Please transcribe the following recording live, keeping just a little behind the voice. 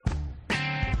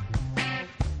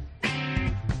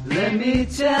Let me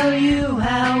tell you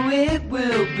how it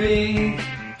will be.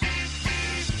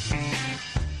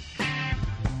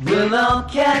 We'll all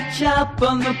catch up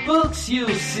on the books, you'll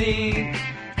see.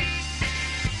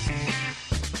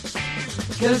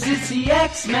 'Cause it's the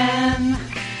X-Men.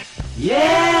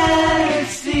 Yeah,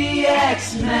 it's the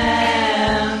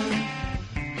X-Men.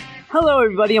 Hello,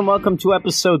 everybody, and welcome to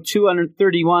episode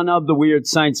 231 of the Weird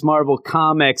Science Marvel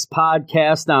Comics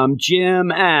podcast. I'm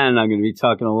Jim, and I'm going to be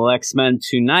talking to X-Men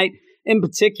tonight. In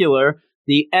particular,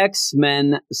 the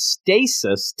X-Men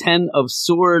Stasis, 10 of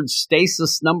Swords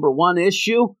Stasis #1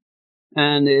 issue.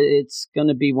 And it's going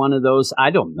to be one of those, I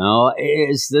don't know,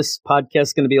 is this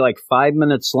podcast going to be like 5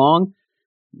 minutes long?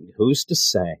 Who's to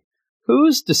say?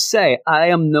 Who's to say? I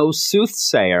am no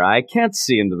soothsayer. I can't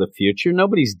see into the future.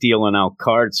 Nobody's dealing out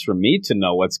cards for me to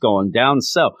know what's going down.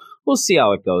 So we'll see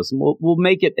how it goes. And we'll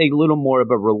make it a little more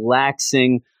of a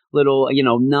relaxing, little,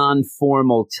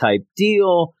 non-formal type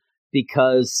deal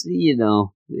because,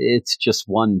 it's just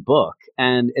one book.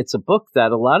 And it's a book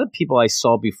that a lot of people I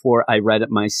saw before I read it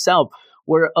myself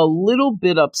were a little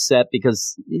bit upset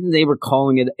because they were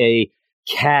calling it a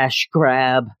cash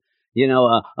grab,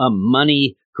 a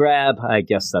money grab. I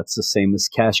guess that's the same as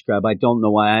cash grab. I don't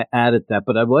know why I added that,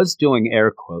 but I was doing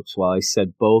air quotes while I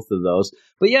said both of those.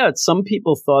 But yeah, some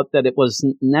people thought that it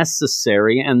wasn't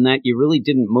necessary and that you really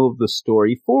didn't move the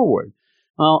story forward.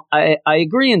 Well, I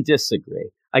agree and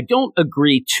disagree. I don't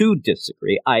agree to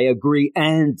disagree. I agree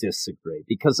and disagree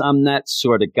because I'm that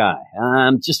sort of guy.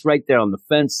 I'm just right there on the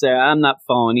fence there. I'm not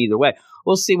following either way.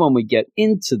 We'll see when we get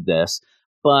into this,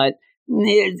 but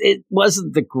it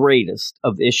wasn't the greatest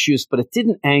of issues, but it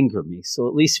didn't anger me. So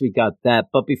at least we got that.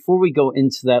 But before we go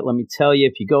into that, let me tell you,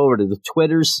 if you go over to the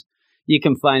Twitters, you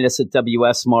can find us at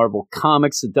WS Marvel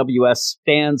Comics. The WS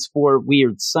stands for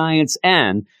Weird Science,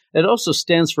 and it also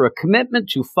stands for a commitment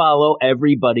to follow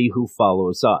everybody who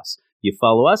follows us. You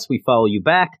follow us, we follow you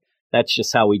back. That's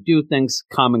just how we do things.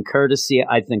 Common courtesy.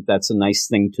 I think that's a nice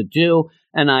thing to do.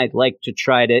 And I'd like to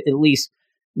try to at least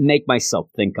make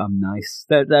myself think I'm nice.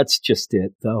 That's just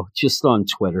it, though, just on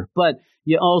Twitter. But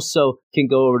you also can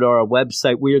go over to our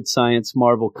website,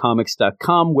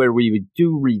 WeirdScienceMarvelComics.com, where we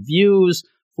do reviews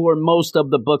for most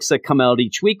of the books that come out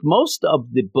each week. Most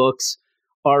of the books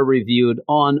are reviewed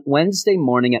on Wednesday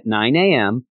morning at 9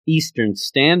 a.m. Eastern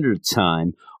Standard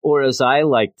Time, or as I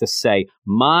like to say,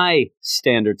 my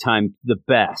standard time, the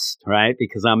best, right?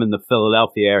 Because I'm in the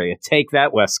Philadelphia area. Take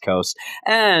that, West Coast.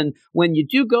 And when you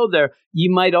do go there, you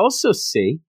might also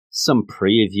see some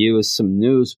previews, some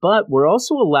news, but we're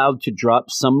also allowed to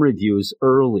drop some reviews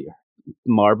earlier.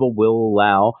 Marvel will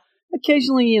allow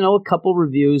occasionally, a couple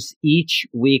reviews each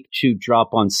week to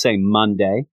drop on, say,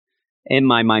 Monday. In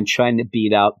my mind, trying to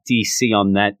beat out DC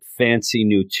on that fancy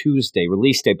new Tuesday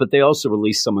release date, but they also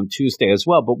release some on Tuesday as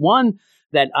well. But one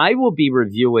that I will be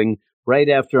reviewing right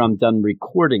after I'm done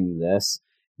recording this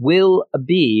will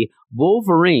be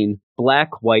Wolverine,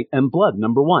 Black, White, and Blood,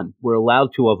 #1. We're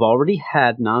allowed to have already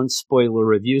had non-spoiler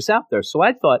reviews out there. So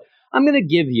I thought I'm going to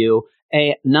give you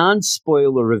a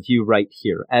non-spoiler review right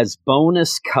here as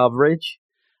bonus coverage.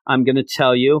 I'm going to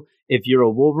tell you, if you're a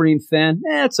Wolverine fan,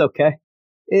 it's okay.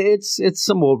 It's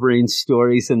some Wolverine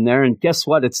stories in there, and guess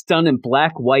what? It's done in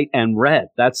black, white, and red.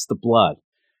 That's the blood.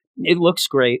 It looks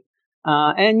great.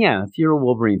 And yeah, if you're a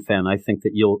Wolverine fan, I think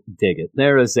that you'll dig it.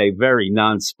 There is a very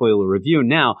non-spoiler review.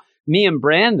 Now, me and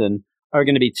Brandon are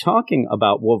going to be talking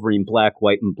about Wolverine, Black,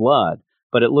 White, and Blood,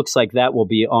 but it looks like that will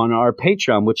be on our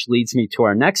Patreon, which leads me to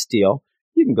our next deal.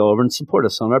 You can go over and support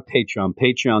us on our Patreon,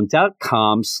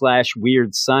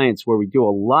 patreon.com/weirdscience, where we do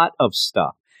a lot of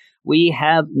stuff. We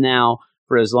have now,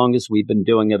 for as long as we've been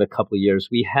doing it a couple of years,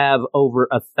 we have over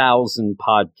 1,000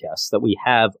 podcasts that we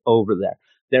have over there.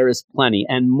 There is plenty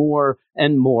and more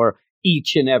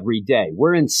each and every day.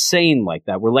 We're insane like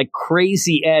that. We're like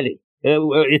Crazy Eddie.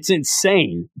 It's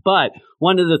insane. But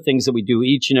one of the things that we do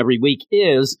each and every week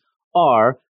is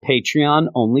our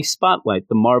Patreon-only spotlight.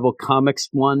 The Marvel Comics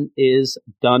one is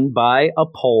done by a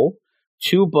poll.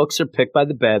 2 books are picked by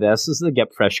the badasses, the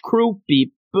Get Fresh crew,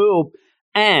 beep, boop,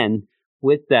 and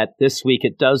with that, this week,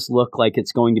 it does look like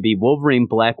it's going to be Wolverine,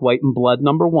 Black, White, and Blood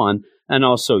 #1, and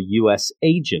also U.S.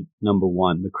 Agent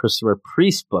 #1, the Christopher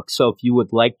Priest book. So if you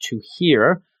would like to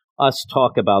hear us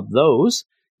talk about those,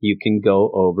 you can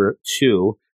go over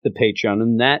to the Patreon.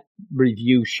 And that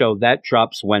review show, that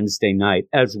drops Wednesday night,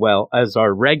 as well as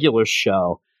our regular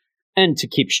show. And to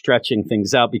keep stretching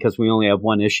things out, because we only have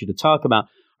one issue to talk about,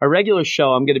 our regular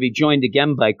show, I'm going to be joined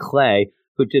again by Clay,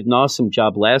 who did an awesome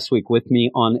job last week with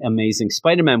me on Amazing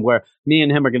Spider-Man, where me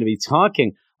and him are going to be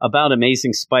talking about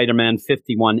Amazing Spider-Man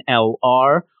 51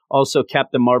 LR, Also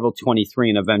Captain Marvel 23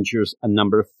 and Avengers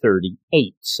number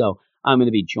 38. So I'm going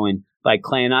to be joined by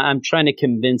Clay, and I'm trying to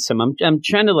convince him. I'm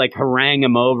trying to like harangue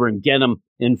him over and get him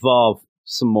involved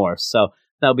some more. So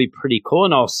that'll be pretty cool.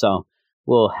 And also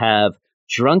we'll have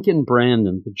Drunken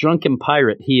Brandon, the drunken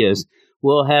pirate he is.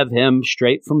 We'll have him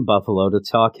straight from Buffalo to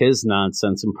talk his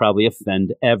nonsense and probably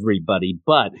offend everybody.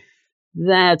 But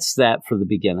that's that for the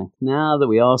beginning. Now that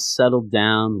we all settled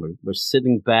down, we're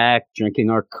sitting back, drinking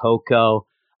our cocoa.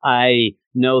 I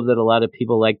know that a lot of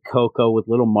people like cocoa with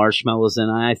little marshmallows in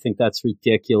it. I think that's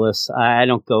ridiculous. I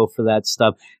don't go for that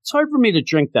stuff. It's hard for me to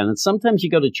drink that. And sometimes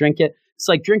you go to drink it, it's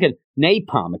like drinking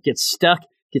napalm. It gets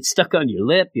stuck on your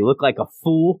lip. You look like a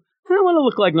fool. I don't want to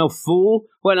look like no fool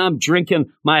when I'm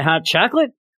drinking my hot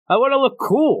chocolate. I want to look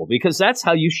cool because that's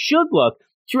how you should look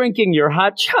drinking your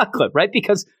hot chocolate, right?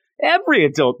 Because every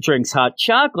adult drinks hot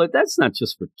chocolate. That's not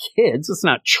just for kids. It's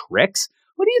not tricks.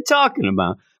 What are you talking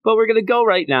about? But we're going to go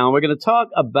right now. We're going to talk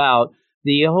about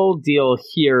the whole deal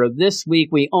here. This week,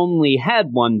 we only had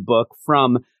one book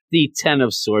from the Ten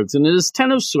of Swords, and it is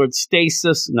Ten of Swords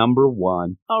Stasis number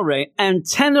 1. All right, and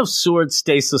Ten of Swords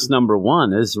Stasis number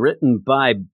 1 is written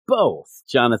by both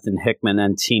Jonathan Hickman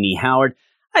and Tini Howard.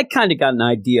 I kind of got an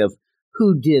idea of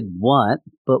who did what,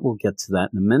 but we'll get to that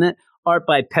in a minute. Art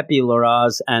by Pepe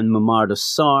Larraz and Mamar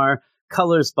Dassar.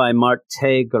 Colors by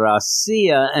Marte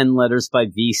Gracia, and letters by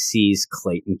VC's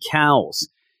Clayton Cowles.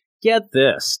 Get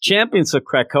this. Champions of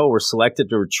Krakoa were selected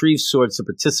to retrieve swords to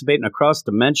participate in a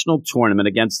cross-dimensional tournament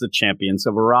against the champions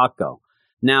of Arakko.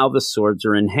 Now the swords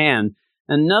are in hand,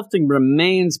 and nothing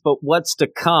remains but what's to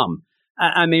come.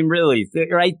 I mean, really,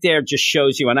 right there just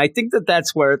shows you. And I think that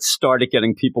that's where it started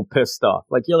getting people pissed off.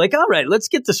 Like, you're like, all right, let's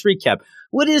get this recap.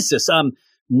 What is this?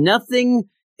 Nothing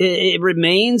it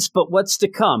remains but what's to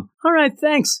come. All right,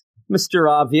 thanks, Mr.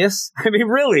 Obvious. I mean,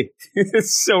 really,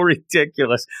 it's so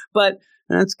ridiculous. But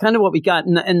that's kind of what we got.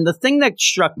 And the thing that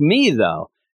struck me,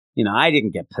 though, you know, I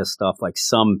didn't get pissed off like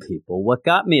some people. What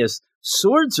got me is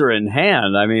swords are in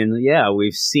hand. I mean, yeah,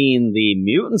 we've seen the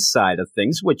mutant side of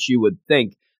things, which you would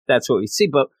think that's what we see,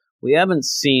 but we haven't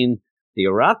seen the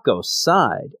Arakko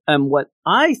side. And what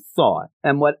I thought,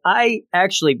 and what I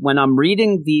actually, when I'm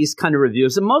reading these kind of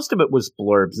reviews, and most of it was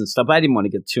blurbs and stuff, I didn't want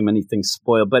to get too many things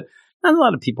spoiled, but not a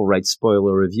lot of people write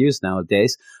spoiler reviews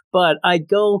nowadays. But I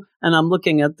go and I'm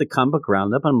looking at the comic book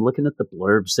roundup, and I'm looking at the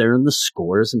blurbs there and the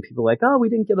scores, and people are like, oh, we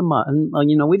didn't get a lot. And,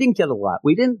 you know, we didn't get a lot.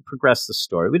 We didn't progress the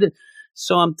story. We didn't.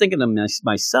 So I'm thinking to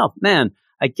myself, man,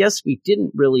 I guess we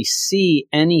didn't really see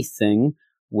anything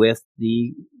with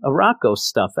the Arakko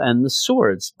stuff and the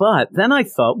swords. But then I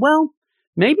thought, well,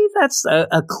 maybe that's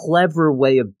a clever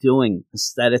way of doing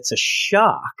this, that it's a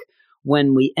shock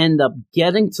when we end up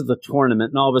getting to the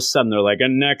tournament and all of a sudden they're like,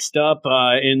 and next up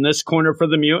in this corner for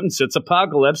the mutants, it's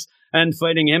Apocalypse, and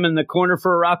fighting him in the corner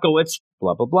for Arakko, it's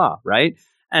blah, blah, blah, right?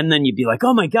 And then you'd be like,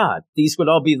 oh my God, these would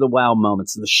all be the wow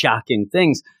moments and the shocking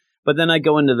things. But then I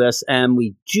go into this and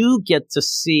we do get to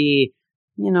see,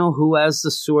 you know, who has the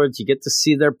swords. You get to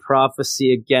see their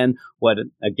prophecy again. What,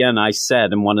 again, I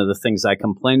said, and one of the things I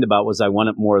complained about was I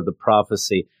wanted more of the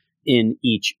prophecy in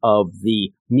each of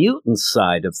the mutant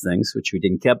side of things, which we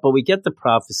didn't get. But we get the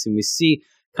prophecy and we see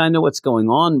kind of what's going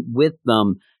on with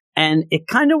them. And it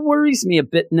kind of worries me a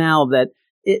bit now that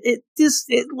it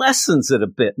lessens it a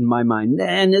bit in my mind.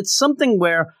 And it's something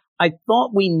where I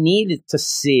thought we needed to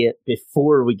see it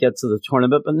before we get to the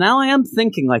tournament. But now I am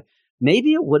thinking, like,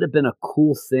 maybe it would have been a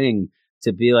cool thing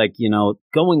to be like, you know,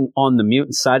 going on the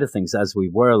mutant side of things as we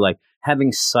were, like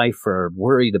having Cypher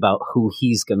worried about who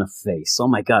he's going to face. Oh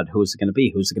my God, who's it going to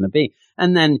be? Who's it going to be?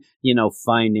 And then, you know,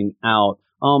 finding out,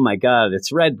 oh my God,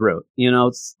 it's Red Brute, you know,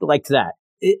 it's like that.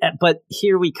 But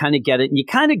here we kind of get it. And you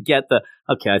kind of get the,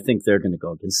 okay, I think they're going to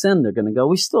go against them. They're going to go.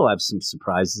 We still have some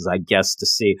surprises, I guess, to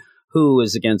see who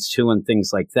is against who and things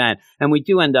like that. And we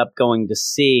do end up going to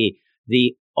see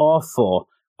the awful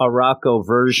Arakko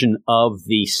version of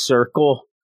the circle.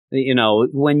 You know,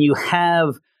 when you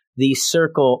have the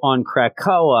circle on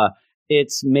Krakoa,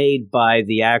 it's made by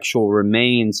the actual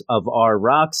remains of our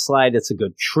rock slide. It's a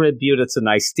good tribute. It's a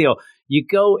nice deal. You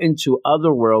go into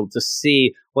Otherworld to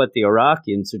see what the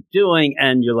Arakians are doing,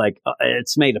 and you're like,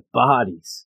 it's made of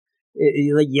bodies.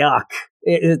 Yuck.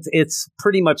 It's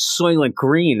pretty much Soylent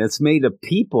Green. It's made of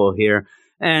people here.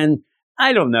 And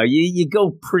I don't know. You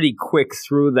go pretty quick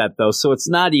through that, though, so it's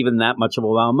not even that much of a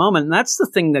wow moment. And that's the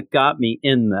thing that got me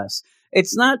in this.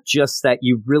 It's not just that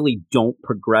you really don't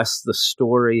progress the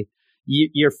story.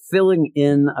 You're filling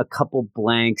in a couple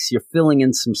blanks. You're filling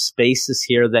in some spaces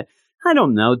here that, I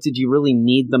don't know, did you really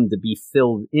need them to be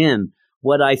filled in?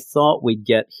 What I thought we'd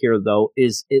get here, though,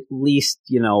 is at least,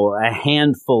 a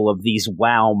handful of these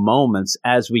wow moments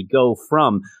as we go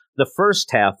from the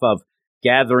first half of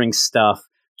gathering stuff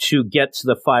to get to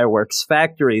the fireworks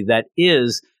factory that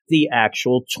is the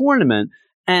actual tournament.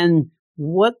 And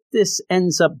what this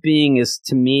ends up being is,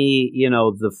 to me,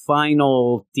 the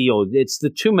final deal. It's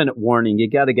the 2-minute warning. You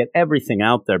got to get everything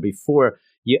out there before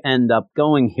you end up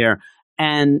going here.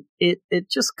 And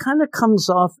it just kind of comes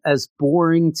off as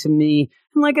boring to me.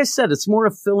 And like I said, it's more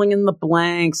of filling in the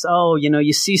blanks. Oh,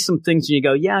 you see some things and you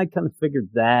go, yeah, I kind of figured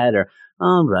that. Or,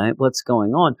 all right, what's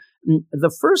going on?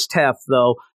 The first half,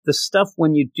 though, the stuff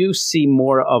when you do see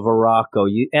more of Arakko,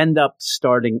 you end up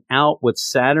starting out with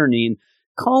Saturnine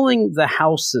calling the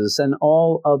houses and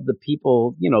all of the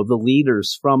people, the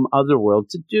leaders from Otherworld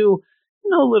to do,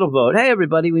 a little vote. Hey,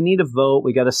 everybody, we need a vote.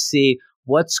 We got to see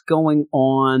what's going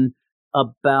on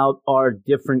about our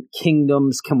different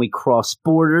kingdoms. Can we cross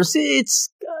borders? It's,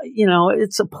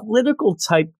 it's a political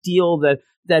type deal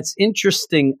that's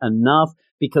interesting enough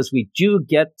because we do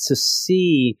get to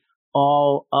see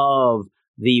all of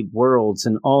the worlds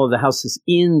and all of the houses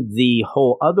in the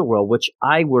whole Otherworld, which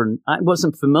I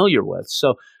wasn't familiar with.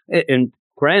 So, and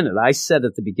granted, I said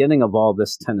at the beginning of all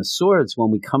this Ten of Swords,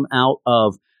 when we come out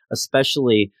of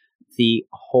especially the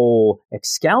whole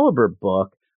Excalibur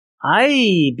book,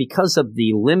 because of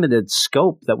the limited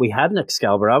scope that we had in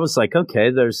Excalibur, I was like,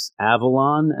 okay, there's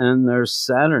Avalon and there's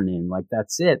Saturnine. Like,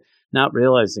 that's it. Not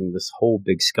realizing this whole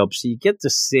big scope. So you get to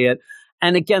see it.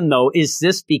 And again, though, is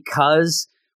this because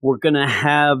we're going to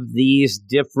have these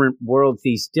different worlds,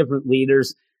 these different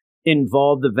leaders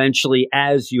involved eventually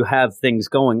as you have things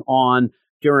going on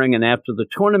during and after the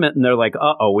tournament? And they're like,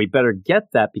 uh-oh, we better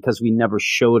get that because we never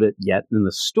showed it yet in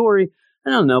the story. I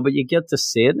don't know, but you get to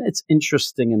see it. And it's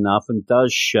interesting enough and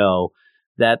does show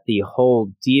that the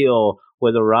whole deal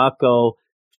with Arakko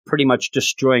pretty much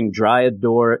destroying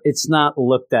Dryador, it's not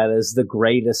looked at as the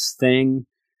greatest thing.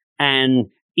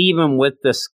 And even with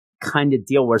this kind of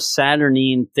deal where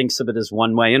Saturnine thinks of it as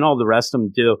one way and all the rest of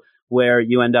them do, where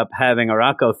you end up having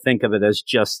Arakko think of it as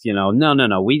just,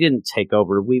 no, we didn't take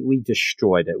over. We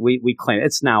destroyed it. We claim it.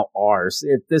 It's now ours.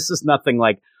 This is nothing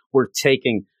like we're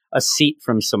taking a seat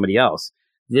from somebody else.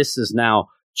 This is now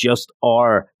just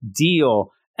our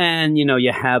deal. And,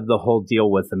 you have the whole deal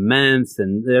with the Menth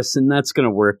and this, and that's going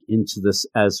to work into this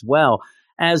as well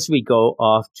as we go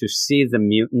off to see the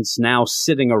mutants now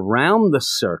sitting around the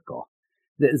circle.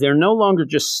 They're no longer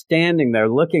just standing there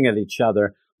looking at each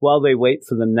other while they wait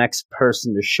for the next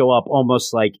person to show up,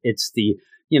 almost like it's the,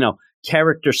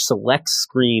 character select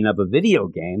screen of a video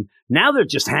game. Now they're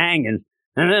just hanging.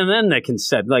 And then they can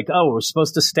say, like, oh, we're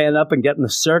supposed to stand up and get in the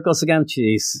circles again?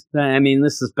 Jeez. I mean,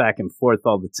 this is back and forth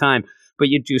all the time. But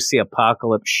you do see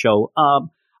Apocalypse show up,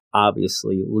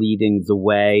 obviously leading the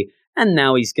way. And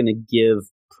now he's going to give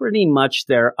pretty much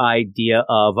their idea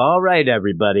of, all right,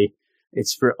 everybody,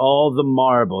 it's for all the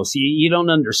marbles. You don't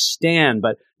understand,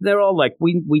 but they're all like,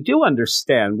 we do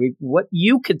understand. What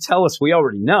you could tell us, we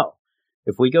already know.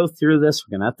 If we go through this,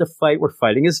 we're going to have to fight. We're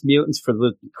fighting as mutants for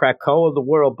the Krakoa of the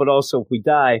world, but also if we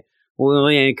die,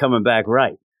 we ain't coming back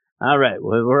right. All right,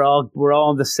 we're all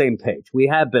on the same page. We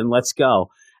have been. Let's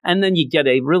go. And then you get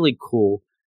a really cool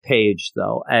page,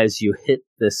 though, as you hit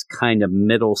this kind of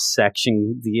middle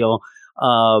section deal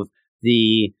of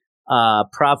the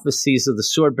prophecies of the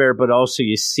Swordbearer, but also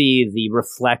you see the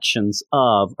reflections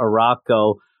of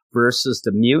Arakko versus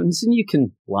the mutants, and you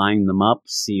can line them up,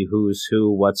 see who's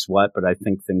who, what's what, but I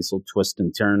think things will twist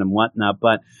and turn and whatnot.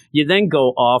 But you then go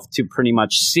off to pretty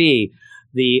much see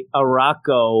the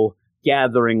Arakko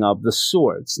gathering of the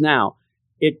swords. Now,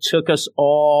 it took us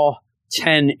all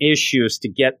 10 issues to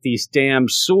get these damn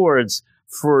swords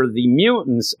for the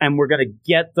mutants, and we're going to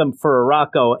get them for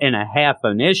Arakko in a half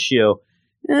an issue.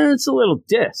 And it's a little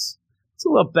diss. It's a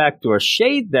little backdoor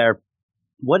shade there.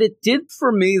 What it did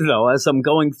for me, though, as I'm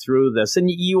going through this, and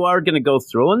you are going to go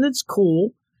through, and it's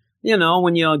cool,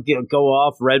 when you go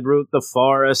off Redroot, the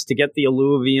forest, to get the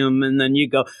alluvium, and then you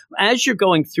go. As you're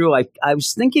going through, I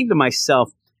was thinking to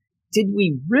myself, did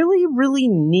we really, really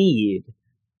need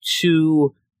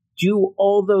to do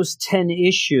all those 10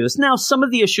 issues? Now, some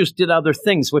of the issues did other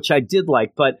things, which I did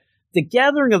like, but the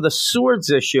Gathering of the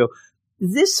Swords issue,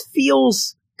 this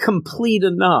feels complete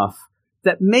enough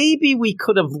that maybe we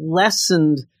could have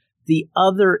lessened the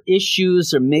other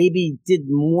issues or maybe did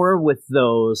more with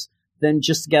those than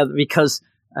just together, because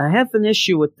I have an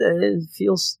issue with it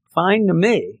feels fine to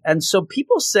me. And so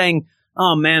people saying,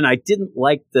 oh man, I didn't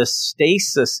like the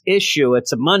Stasis issue.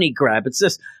 It's a money grab. It's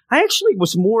this. I actually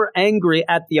was more angry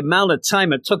at the amount of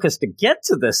time it took us to get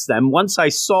to this then once I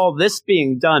saw this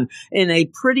being done in a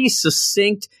pretty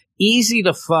succinct, easy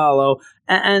to follow,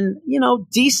 and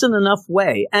decent enough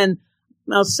way. And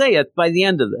I'll say it by the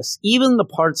end of this, even the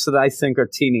parts that I think are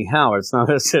teeny Howards, now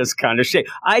this is kind of shade,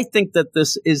 I think that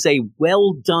this is a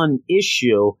well done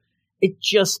issue. It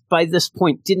just by this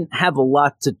point didn't have a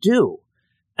lot to do.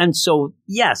 And so,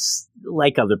 yes,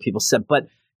 like other people said, but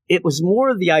it was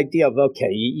more the idea of,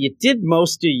 okay, you did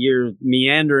most of your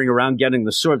meandering around getting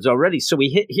the swords already. So we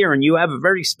hit here and you have a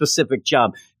very specific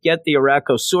job. Get the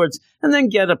Arakko swords and then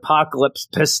get Apocalypse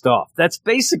pissed off. That's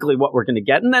basically what we're going to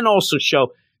get. And then also show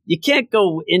you can't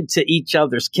go into each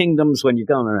other's kingdoms when you're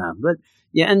going around. But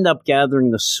you end up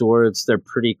gathering the swords. They're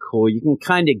pretty cool. You can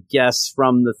kind of guess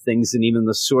from the things and even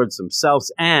the swords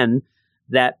themselves and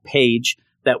that page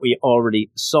that we already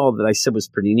saw that I said was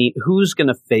pretty neat. Who's going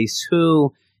to face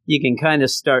who? You can kind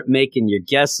of start making your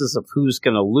guesses of who's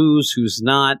going to lose, who's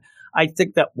not. I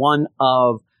think that one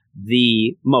of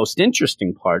the most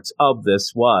interesting parts of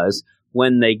this was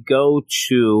when they go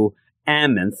to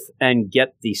Amenth and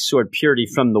get the sword purity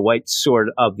from the white sword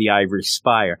of the Ivory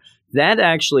Spire. That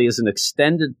actually is an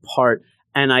extended part,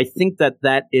 and I think that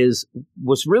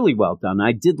was really well done.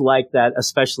 I did like that,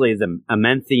 especially the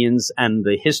Amanthians and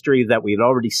the history that we'd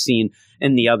already seen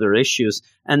in the other issues,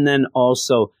 and then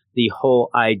also the whole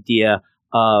idea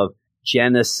of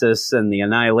Genesis and the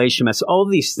Annihilation Mess. All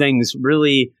these things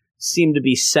really seem to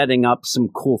be setting up some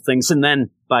cool things. And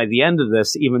then by the end of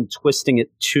this, even twisting it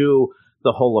to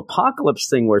the whole Apocalypse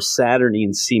thing where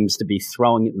Saturnine seems to be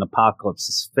throwing it in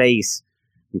Apocalypse's face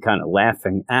and kind of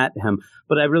laughing at him.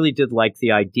 But I really did like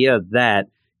the idea that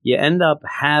you end up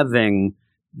having,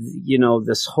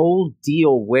 this whole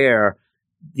deal where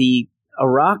the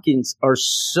Arakians are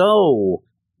so,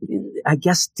 I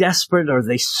guess, desperate, or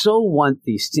they so want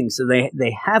these things, so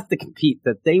they have to compete,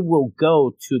 that they will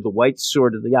go to the white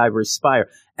sword of the Ivory Spire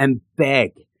and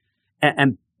beg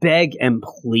and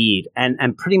plead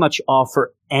and pretty much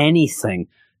offer anything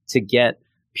to get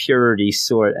purity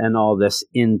sword and all this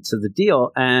into the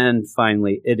deal. And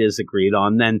finally, it is agreed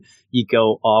on. Then you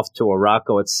go off to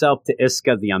Arakko itself, to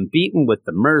Isca the Unbeaten with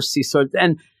the Mercy sword.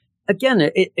 And again,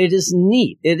 it is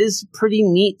neat. It is pretty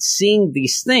neat seeing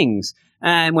these things.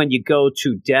 And when you go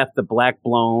to Death, the black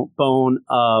bone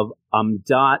of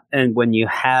Umdat, and when you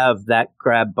have that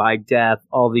grab by Death,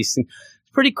 all these things,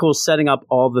 it's pretty cool setting up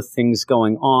all the things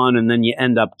going on. And then you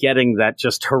end up getting that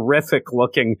just horrific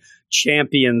looking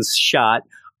champions shot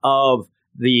of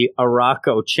the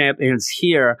Arakko champions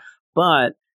here.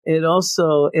 But it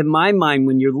also, in my mind,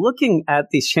 when you're looking at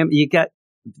these champions, you got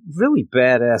really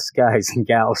badass guys and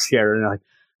gals here. And like,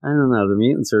 I don't know, the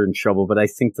mutants are in trouble, but I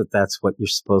think that that's what you're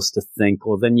supposed to think.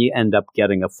 Well, then you end up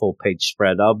getting a full page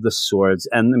spread of the swords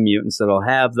and the mutants that'll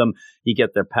have them. You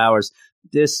get their powers.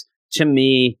 This, to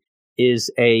me,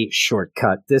 is a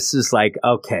shortcut. This is like,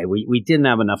 okay, we didn't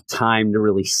have enough time to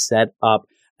really set up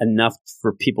enough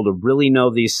for people to really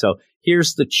know these. So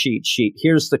here's the cheat sheet.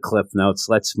 Here's the cliff notes.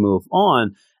 Let's move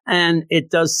on. And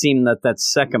it does seem that that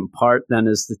second part then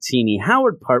is the Teeny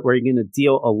Howard part, where you're going to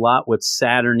deal a lot with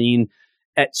Saturnine.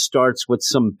 It starts with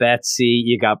some Betsy.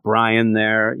 You got Brian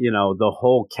there, the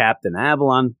whole Captain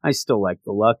Avalon. I still like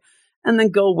the look. And then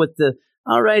go with the,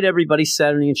 all right, everybody,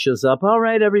 Saturnine shows up. All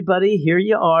right, everybody, here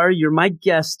you are. You're my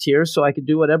guest here, so I can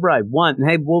do whatever I want. And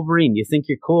hey, Wolverine, you think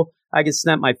you're cool? I can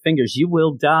snap my fingers. You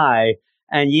will die,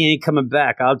 and you ain't coming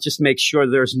back. I'll just make sure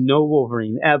there's no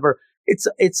Wolverine ever.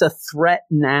 It's a threat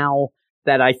now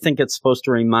that I think it's supposed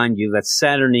to remind you that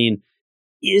Saturnine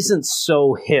isn't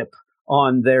so hip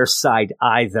on their side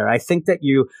either. I think that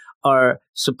you are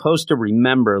supposed to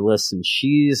remember, listen,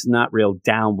 she's not real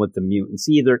down with the mutants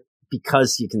either,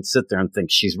 because you can sit there and think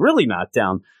she's really not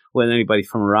down with anybody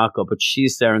from Arakko, but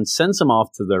she's there and sends them off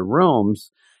to their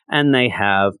rooms, and they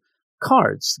have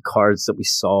cards, the cards that we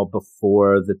saw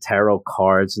before, the tarot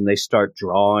cards, and they start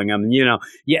drawing them.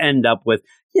 You end up with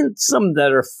some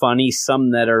that are funny,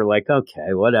 some that are like,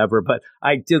 okay, whatever. But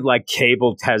I did like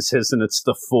Cable has his, and it's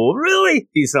the Fool. Really?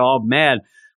 He's all mad.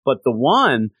 But the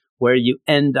one where you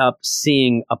end up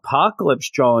seeing Apocalypse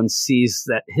draw and sees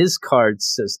that his card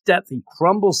says death, he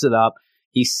crumbles it up.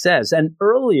 He says, and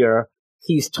earlier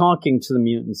he's talking to the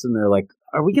mutants, and they're like,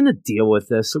 are we going to deal with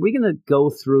this? Are we going to go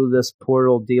through this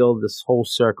portal deal, this whole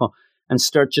circle, and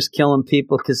start just killing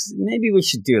people? Because maybe we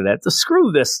should do that. To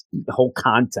screw this whole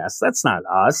contest. That's not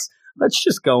us. Let's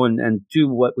just go and do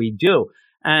what we do.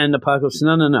 And Apocalypse,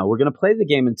 no. We're going to play the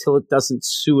game until it doesn't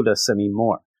suit us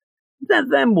anymore.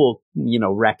 Then we'll,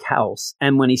 wreck house.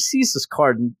 And when he sees this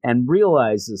card and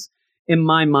realizes, in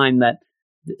my mind, that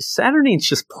Saturnine's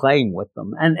just playing with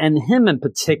them, and him in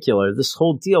particular, this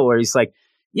whole deal where he's like,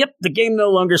 yep, the game no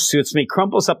longer suits me,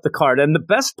 crumples up the card. And the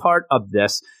best part of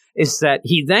this is that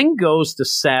he then goes to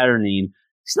Saturnine.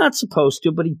 He's not supposed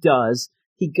to, but he does.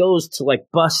 He goes to like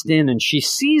bust in, and she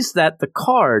sees that the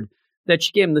card that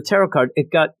she gave him, the tarot card,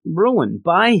 it got ruined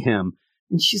by him.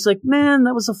 And she's like, man,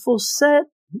 that was a full set.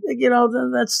 You know,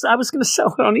 I was going to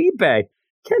sell it on eBay.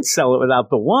 Can't sell it without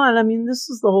the one. I mean, this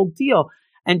is the whole deal.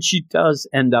 And she does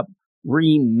end up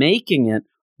remaking it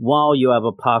while you have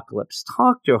Apocalypse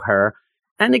talk to her.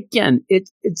 And again,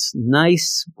 it's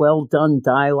nice, well done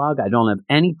dialogue. I don't have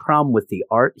any problem with the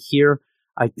art here.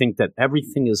 I think that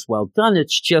everything is well done.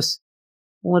 It's just,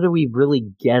 what are we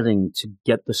really getting to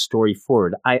get the story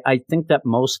forward? I think that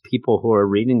most people who are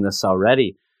reading this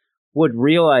already would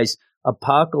realize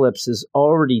Apocalypse is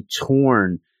already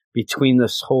torn between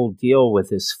this whole deal with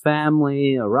his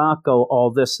family, Arakko,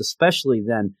 all this, especially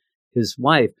then his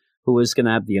wife, who is going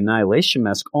to have the Annihilation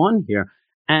Mask on here.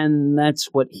 And that's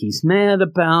what he's mad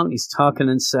about. He's talking,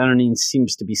 and Saturnine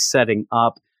seems to be setting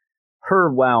up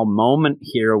her wow moment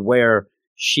here where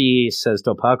she says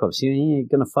to Apocalypse, you're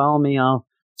going to follow me? I'll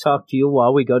talk to you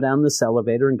while we go down this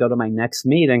elevator and go to my next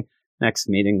meeting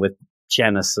with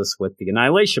Genesis with the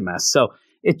Annihilation Mask. So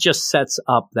it just sets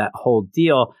up that whole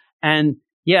deal. And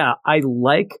yeah, I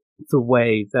like the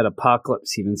way that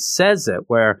Apocalypse even says it,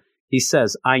 where he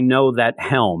says, I know that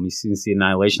helm. He sees the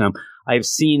Annihilation Helm. I've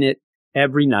seen it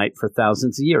every night for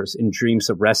thousands of years in dreams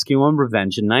of rescue and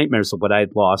revenge and nightmares of what I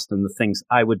had lost and the things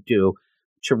I would do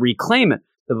to reclaim it.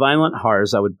 The violent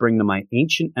horrors I would bring to my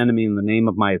ancient enemy in the name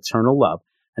of my eternal love.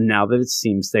 And now that it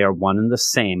seems they are one and the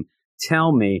same,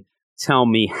 tell me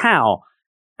how.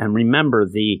 And remember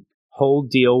the whole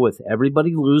deal with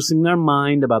everybody losing their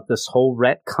mind about this whole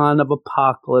retcon of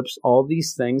Apocalypse, all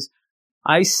these things.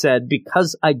 I said,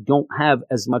 because I don't have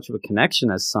as much of a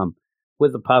connection as some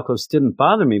with Apocalypse, didn't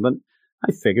bother me, but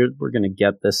I figured we're going to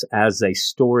get this as a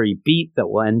story beat that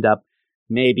will end up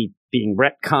maybe being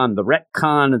retcon, the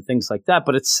retcon and things like that.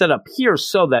 But it's set up here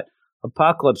so that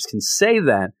Apocalypse can say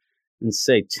that and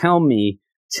say, tell me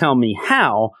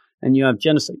how. And you have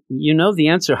Genesis, you know the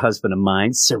answer, husband of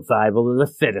mine, survival of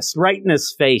the fittest. Right in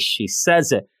his face, she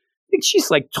says it. I think she's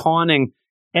like taunting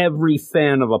every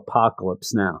fan of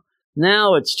Apocalypse now.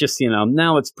 Now it's just,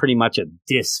 now it's pretty much a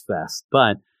diss fest.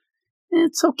 But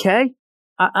it's okay.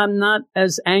 I'm not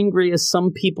as angry as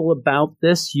some people about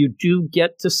this. You do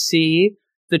get to see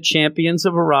the champions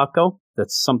of Arakko.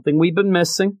 That's something we've been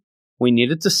missing. We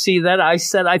needed to see that. I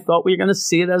said I thought we were going to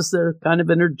see it as they're kind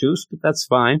of introduced, but that's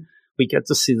fine. We get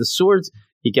to see the swords.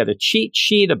 You get a cheat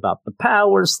sheet about the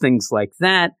powers, things like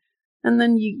that. And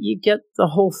then you get the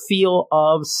whole feel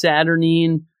of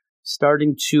Saturnine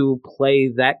starting to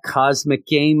play that cosmic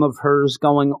game of hers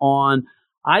going on.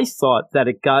 I thought that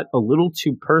it got a little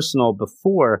too personal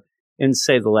before in,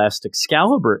 say, the last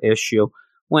Excalibur issue,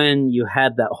 when you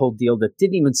had that whole deal that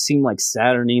didn't even seem like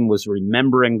Saturnine was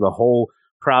remembering the whole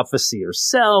prophecy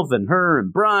herself and her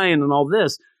and Brian and all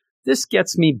this. This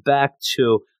gets me back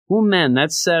to, oh man,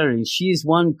 that's Saturnine. She's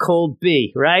one cold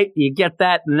bee, right? You get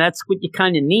that, and that's what you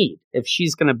kind of need if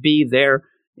she's going to be there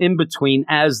in between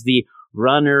as the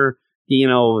runner,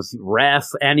 wrath,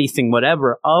 anything,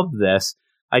 whatever of this.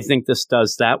 I think this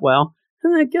does that well.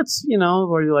 And it gets,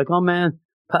 where you're like, oh man,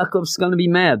 Apocalypse is going to be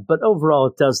mad. But overall,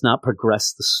 it does not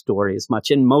progress the story as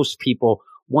much. And most people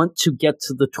want to get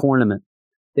to the tournament.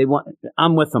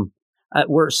 I'm with them.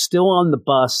 We're still on the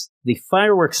bus. The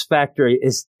fireworks factory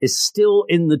is still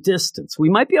in the distance. We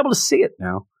might be able to see it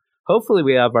now. Hopefully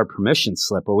we have our permission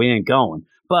slip or we ain't going.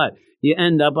 But you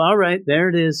end up, all right, there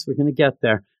it is. We're going to get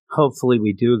there. Hopefully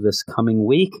we do this coming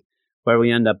week, where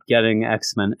we end up getting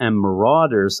X-Men and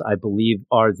Marauders, I believe,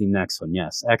 are the next one.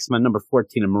 Yes, X-Men number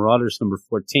 14 and Marauders number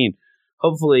 14.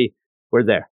 Hopefully we're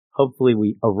there. Hopefully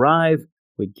we arrive.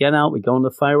 We get out, we go in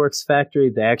the fireworks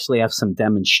factory. They actually have some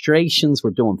demonstrations.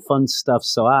 We're doing fun stuff,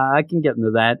 so I can get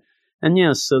into that. And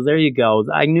yeah, so there you go.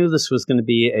 I knew this was going to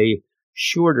be a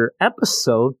shorter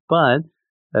episode, but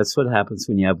that's what happens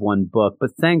when you have one book.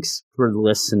 But thanks for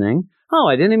listening. Oh,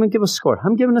 I didn't even give a score.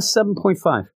 I'm giving a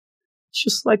 7.5. It's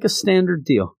just like a standard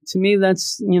deal. To me,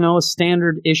 that's, a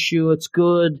standard issue. It's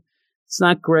good. It's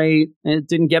not great. It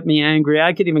didn't get me angry.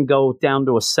 I could even go down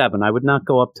to a 7. I would not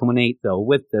go up to an 8, though,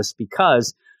 with this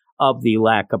because of the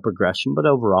lack of progression. But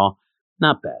overall,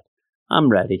 not bad. I'm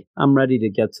ready. I'm ready to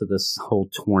get to this whole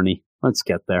tourney. Let's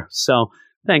get there. So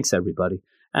thanks, everybody.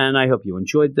 And I hope you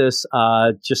enjoyed this.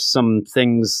 Just some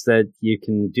things that you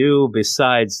can do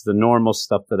besides the normal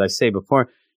stuff that I say before.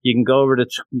 You can go over to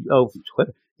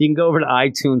Twitter. You can go over to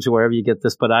iTunes or wherever you get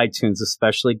this, but iTunes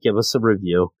especially, give us a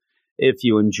review. If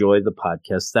you enjoy the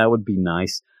podcast, that would be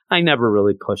nice. I never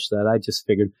really pushed that. I just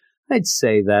figured I'd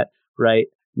say that, right?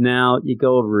 Now you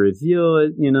go over, review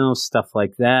it, stuff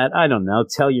like that. I don't know.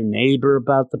 Tell your neighbor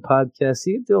about the podcast.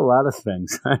 You can do a lot of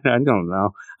things. I don't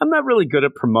know. I'm not really good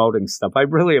at promoting stuff. I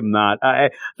really am not.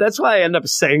 That's why I end up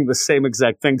saying the same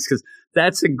exact things, because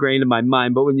that's ingrained in my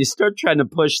mind. But when you start trying to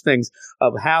push things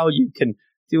of how you can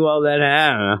do all that,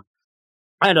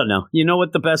 I don't know. You know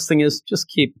what the best thing is? Just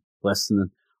keep listening.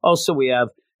 Also, we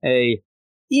have a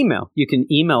email. You can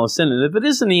email us in. And if it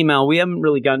is an email, we haven't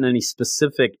really gotten any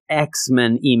specific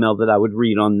X-Men email that I would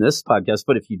read on this podcast.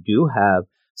 But if you do have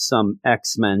some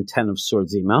X-Men 10 of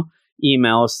Swords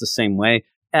email us the same way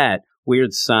at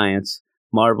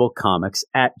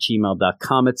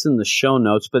weirdsciencemarvelcomics@gmail.com. It's in the show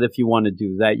notes. But if you want to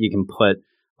do that, you can put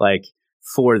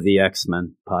for the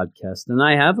X-Men podcast. And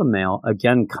I have a mail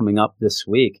again coming up this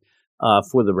week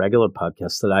for the regular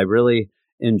podcast that I really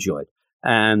enjoyed.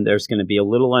 And there's going to be a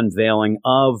little unveiling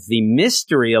of the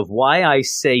mystery of why I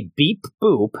say beep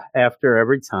boop after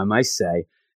every time I say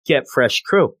get fresh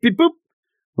crew. Beep boop.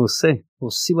 We'll see. We'll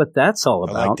see what that's all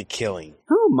about. I like the killing.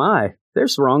 Oh my,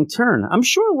 there's Wrong Turn. I'm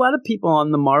sure a lot of people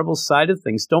on the Marvel side of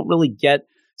things don't really get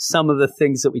some of the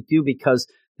things that we do because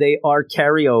they are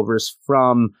carryovers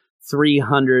from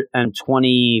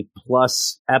 320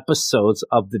 plus episodes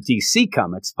of the DC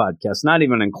Comics podcast, not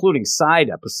even including side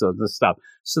episodes and stuff.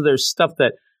 So there's stuff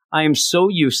that I am so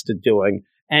used to doing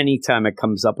anytime it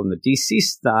comes up on the DC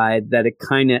side that it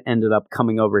kind of ended up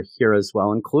coming over here as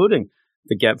well, including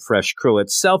the Get Fresh crew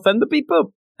itself and the Beep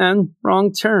Boop and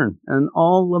Wrong Turn and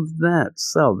all of that.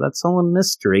 So that's all a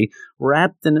mystery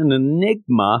wrapped in an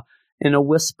enigma in a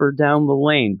whisper down the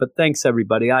lane. But thanks,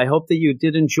 everybody. I hope that you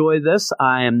did enjoy this.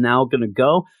 I am now going to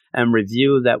go and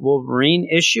review that Wolverine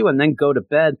issue and then go to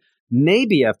bed,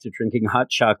 maybe after drinking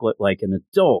hot chocolate like an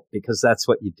adult, because that's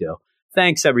what you do.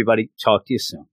 Thanks, everybody. Talk to you soon.